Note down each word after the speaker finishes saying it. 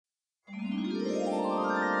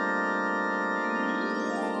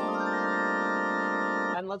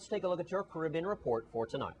let's take a look at your Caribbean report for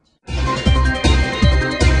tonight.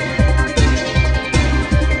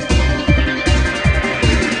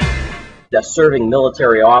 A serving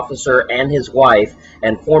military officer and his wife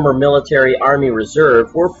and former military Army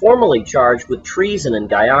Reserve were formally charged with treason in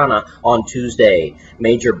Guyana on Tuesday.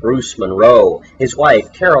 Major Bruce Monroe, his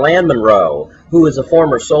wife Carol Ann Monroe, who is a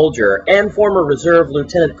former soldier, and former Reserve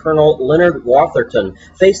Lieutenant Colonel Leonard Watherton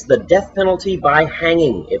faced the death penalty by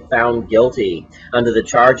hanging if found guilty. Under the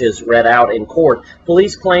charges read out in court,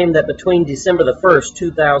 police claim that between December 1st,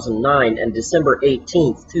 2009 and December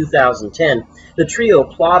 18th, 2010, the trio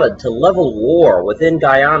plotted to level war within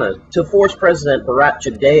Guyana to force President Barat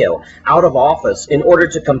Jagdeo out of office in order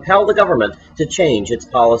to compel the government to change its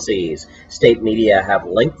policies. State media have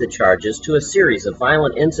linked the charges to a series of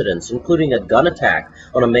violent incidents, including a gun attack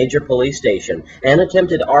on a major police station and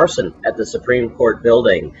attempted arson at the Supreme Court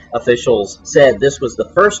building. Officials said this was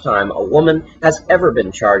the first time a woman has ever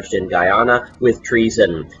been charged in Guyana with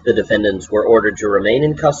treason. The defendants were ordered to remain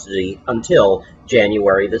in custody until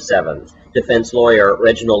January the 7th. Defense lawyer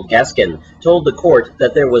Reginald Gaskin told the court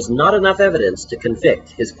that there was not enough evidence to convict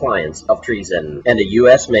his clients of treason. And a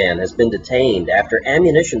U.S. man has been detained after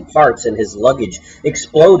ammunition parts in his luggage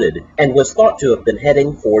exploded and was thought to have been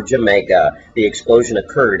heading for Jamaica. The explosion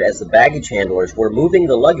occurred as the baggage handlers were moving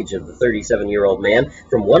the luggage of the 37-year-old man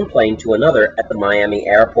from one plane to another at the Miami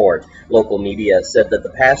airport. Local media said that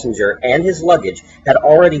the passenger and his luggage had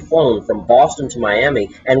already flown from Boston to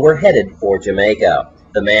Miami and were headed for Jamaica.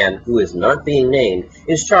 The man, who is not being named,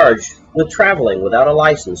 is charged with traveling without a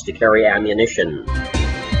license to carry ammunition.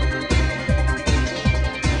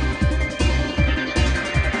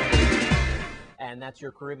 And that's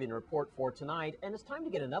your Caribbean report for tonight. And it's time to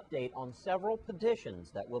get an update on several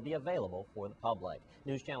petitions that will be available for the public.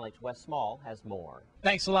 News Channel 8's Wes Small has more.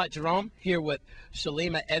 Thanks a lot, Jerome. Here with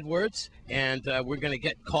Shalima Edwards, and we're going to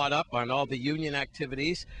get caught up on all the union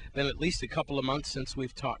activities. Been at least a couple of months since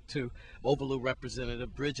we've talked to Overloo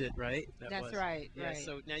Representative Bridget, right? That's right. Yeah, right.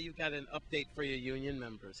 So now you've got an update for your union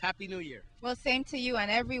members. Happy New Year. Well, same to you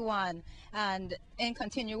and everyone. And in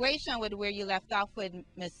continuation with where you left off with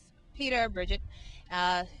Ms. Bridget,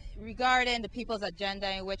 regarding the People's Agenda,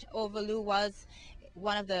 in which Overloo was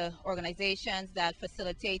one of the organizations that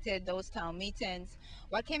facilitated those town meetings.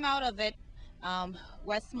 What came out of it,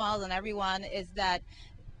 West Small and everyone, is that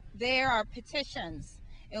there are petitions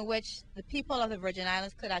in which the people of the Virgin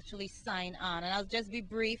Islands could actually sign on. And I'll just be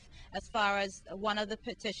brief as far as one of the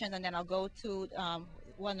petitions, and then I'll go to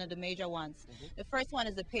one of the major ones. The first one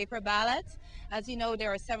is the paper ballot. As you know,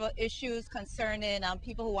 there are several issues concerning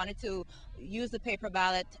people who wanted to use the paper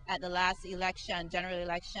ballot at the last election, general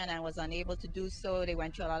election, and was unable to do so. They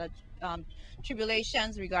went through a lot of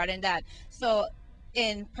tribulations regarding that. So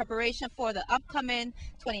in preparation for the upcoming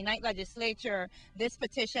 29th legislature, this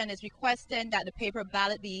petition is requesting that the paper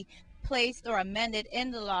ballot be placed or amended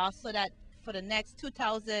in the law so that for the next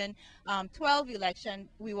 2012 election,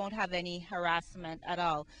 we won't have any harassment at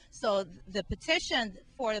all. So the petition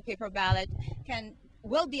for the paper ballot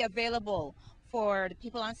will be available for the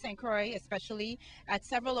people on St. Croix, especially at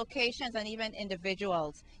several locations and even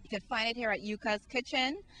individuals. You can find it here at Yuka's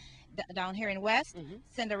Kitchen, down here in West,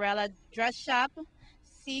 Cinderella Dress Shop,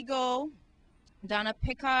 Seagull, Donna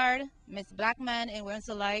Pickard, Miss Blackman in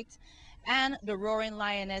Windsor Light, and the Roaring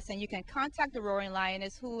Lioness. And you can contact the Roaring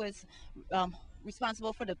Lioness, who is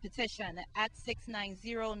responsible for the petition, at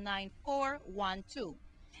 690-9412.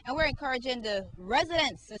 And we're encouraging the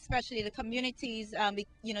residents, especially the communities,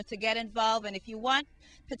 to get involved. And if you want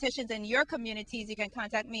petitions in your communities, you can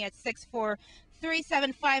contact me at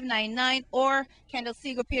 643-7599 or Kendall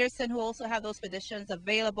Siegel Peterson, who also have those petitions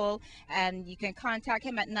available. And you can contact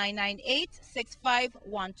him at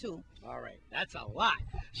 998-6512. All right, that's a lot.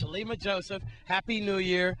 Shalima Joseph, Happy New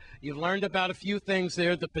Year. You've learned about a few things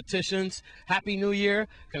there, the petitions. Happy New Year.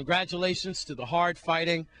 Congratulations to the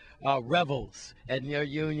hard-fighting rebels and your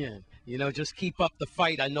union. You know, just keep up the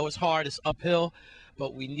fight. I know it's hard, it's uphill,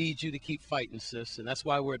 but we need you to keep fighting, sis. And that's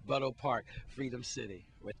why we're at Butto Park, Freedom City.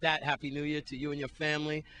 With that, Happy New Year to you and your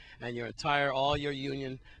family and all your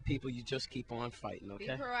union people. You just keep on fighting, okay?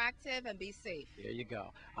 Be proactive and be safe. There you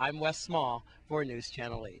go. I'm Wes Small for News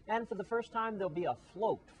Channel 8. And for the first time, there'll be a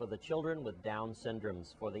float for the children with Down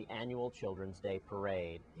syndromes for the annual Children's Day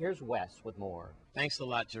Parade. Here's Wes with more. Thanks a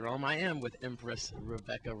lot, Jerome. I am with Empress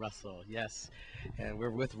Rebecca Russell, yes. And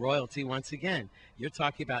we're with royalty once again. You're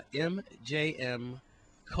talking about MJM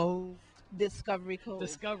Cove. Discovery Cove.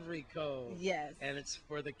 Discovery Cove. Yes. And it's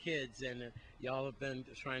for the kids. And y'all have been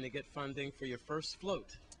trying to get funding for your first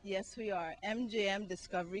float. Yes, we are. MJM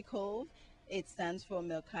Discovery Cove It stands for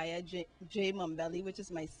Milkiah J. Mumbelli, which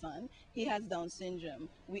is my son. He has Down syndrome.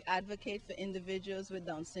 We advocate for individuals with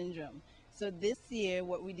Down syndrome. So this year,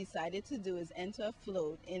 what we decided to do is enter a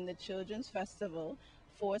float in the Children's Festival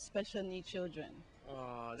for special needs children.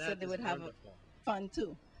 Oh, So that they is would have wonderful. fun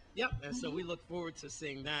too. Yep, and so we look forward to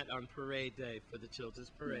seeing that on Parade Day for the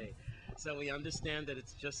Children's Parade. So we understand that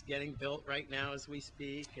it's just getting built right now as we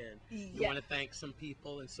speak, and you want to thank some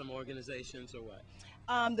people and some organizations or what?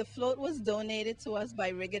 The float was donated to us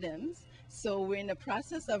by Rigadams, so we're in the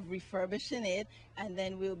process of refurbishing it, and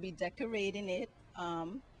then we'll be decorating it.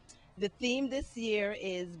 The theme this year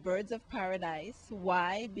is Birds of Paradise.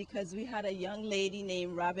 Why? Because we had a young lady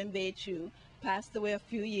named Robin Bechu passed away a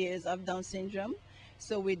few years of Down syndrome.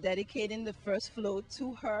 So we're dedicating the first float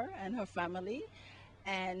to her and her family.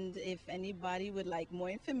 And if anybody would like more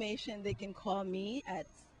information, they can call me at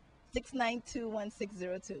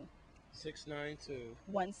 692-1602. 692.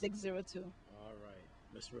 1602. All right,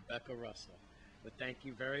 Miss Rebecca Russell. But thank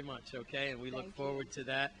you very much, okay? And we look Thank forward you. to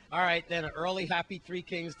that. All right, then an early happy Three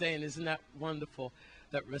Kings Day, and isn't that wonderful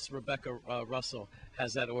that Miss Rebecca Russell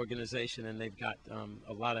has that organization, and they've got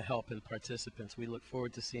a lot of help and participants. We look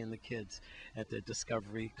forward to seeing the kids at the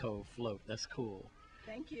Discovery Cove float. That's cool.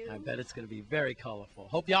 Thank you. I bet it's going to be very colorful.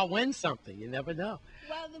 Hope y'all win something. You never know.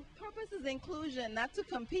 Well, the purpose is inclusion, not to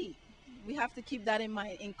compete. We have to keep that in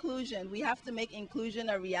mind. Inclusion. We have to make inclusion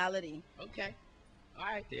a reality. Okay. All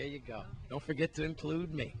right, there you go. Don't forget to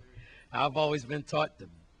include me. I've always been taught to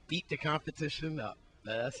beat the competition up.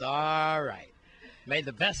 That's all right. May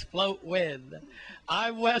the best float win.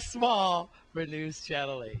 I'm Wes Small for News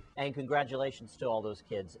Channel 8. And congratulations to all those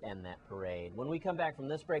kids and that parade. When we come back from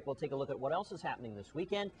this break, we'll take a look at what else is happening this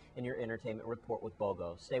weekend in your entertainment report with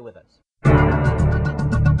BOGO. Stay with us.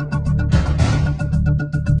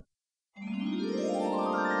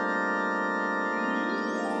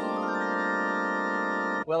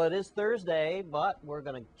 Well, it is Thursday, but we're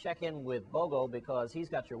going to check in with BOGO because he's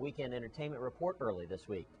got your weekend entertainment report early this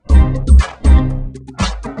week.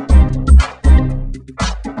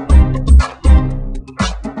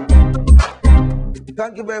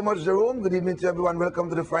 Thank you very much, Jerome. Good evening to everyone. Welcome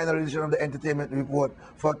to the final edition of the Entertainment Report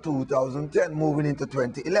for 2010, moving into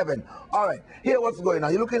 2011. All right, here what's going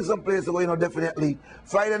on. You're looking someplace where, definitely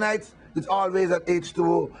Friday nights, it's always at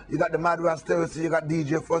H2O. You got the Mad Ras Terrace, you got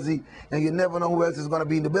DJ Fuzzy, and you never know who else is going to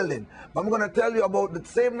be in the building. But I'm going to tell you about the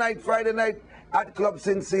same night, Friday night, at Club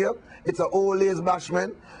Sincere. It's an old age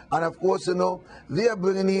bashment. And of course, they are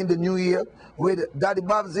bringing in the new year with Daddy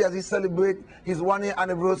Babsy as he celebrates his 1-year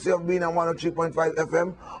anniversary of being on 103.5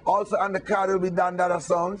 FM. Also on the card will be Dan Dada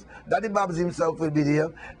Sounds. Daddy Babsy himself will be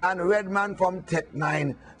there. And Redman from Tech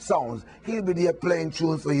 9 Sounds. He'll be there playing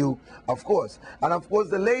tunes for you, of course. And of course,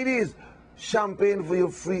 the ladies, champagne for you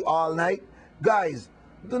free all night. Guys,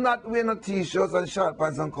 do not wear no t-shirts and short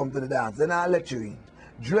pants and come to the dance. Then I'll let you in.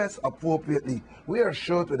 Dress appropriately. Wear a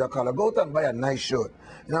shirt with a collar. Go out and buy a nice shirt.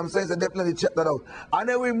 You know what I'm saying? So definitely check that out. And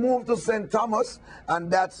then we move to St. Thomas,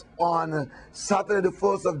 and that's on Saturday the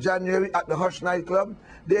 1st of January at the Hush Nightclub.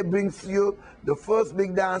 They bring to you the first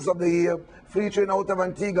big dance of the year, featuring out of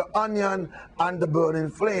Antigua Onion and the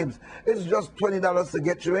Burning Flames. It's just $20 to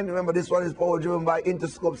get you in. Remember, this one is power driven by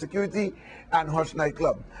Interscope Security and Hush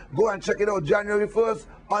Nightclub. Go and check it out. January 1st,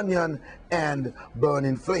 Onion and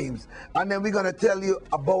Burning Flames. And then we're going to tell you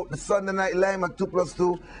about the Sunday Night Lime at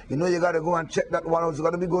 2+2. You know you got to go and check that one out. It's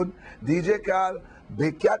going to be good. DJ Carl,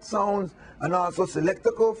 Big Cat Sounds, and also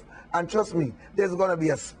Selector Cuff. And trust me, there's going to be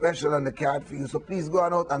a special on the card for you. So please go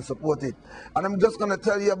on out and support it. And I'm just going to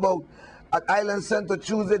tell you about at Island Center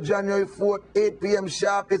Tuesday, January 4th, 8 p.m.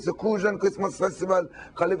 sharp. It's a Crucian Christmas Festival,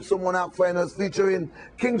 Calypso Monarch Finals featuring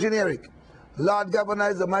King Generic, Lord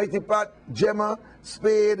Governor, the Mighty Pat, Gemma,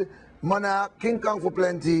 Spade, Monarch, King Kong for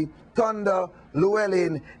Plenty, Thunder,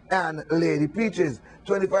 Llewellyn, and Lady Peaches.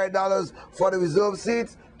 $25 for the reserve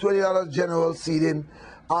seats, $20 general seating.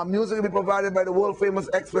 Music will be provided by the world famous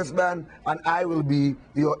Express Band, and I will be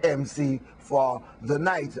your MC for the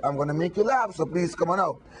night. I'm going to make you laugh, so please come on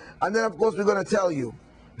out. And then, of course, we're going to tell you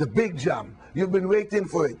the big jam. You've been waiting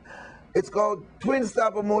for it. It's called Twin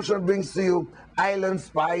Star Promotion brings to you Island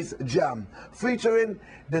Spice Jam, featuring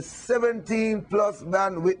the 17+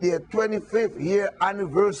 band with their 25th year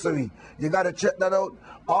anniversary. You got to check that out.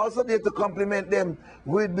 Also there to compliment them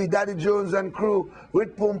with be Daddy Jones and crew,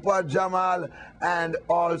 with Pumpa, Jamal, and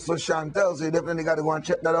also Chantel. So you definitely got to go and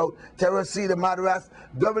check that out. Terror C, the Mad Ras,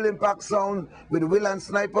 Double Impact Sound with Will and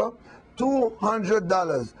Sniper.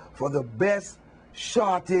 $200 for the best,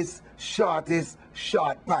 shortest short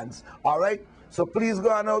pants. All right? So please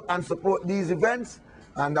go on out and support these events.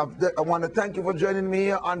 And I want to thank you for joining me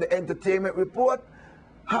here on the Entertainment Report.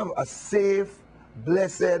 Have a safe,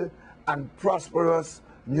 blessed, and prosperous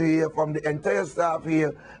New Year from the entire staff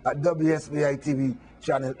here at WSBI TV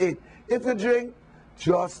Channel 8. If you drink,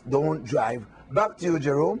 just don't drive. Back to you,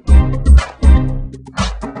 Jerome.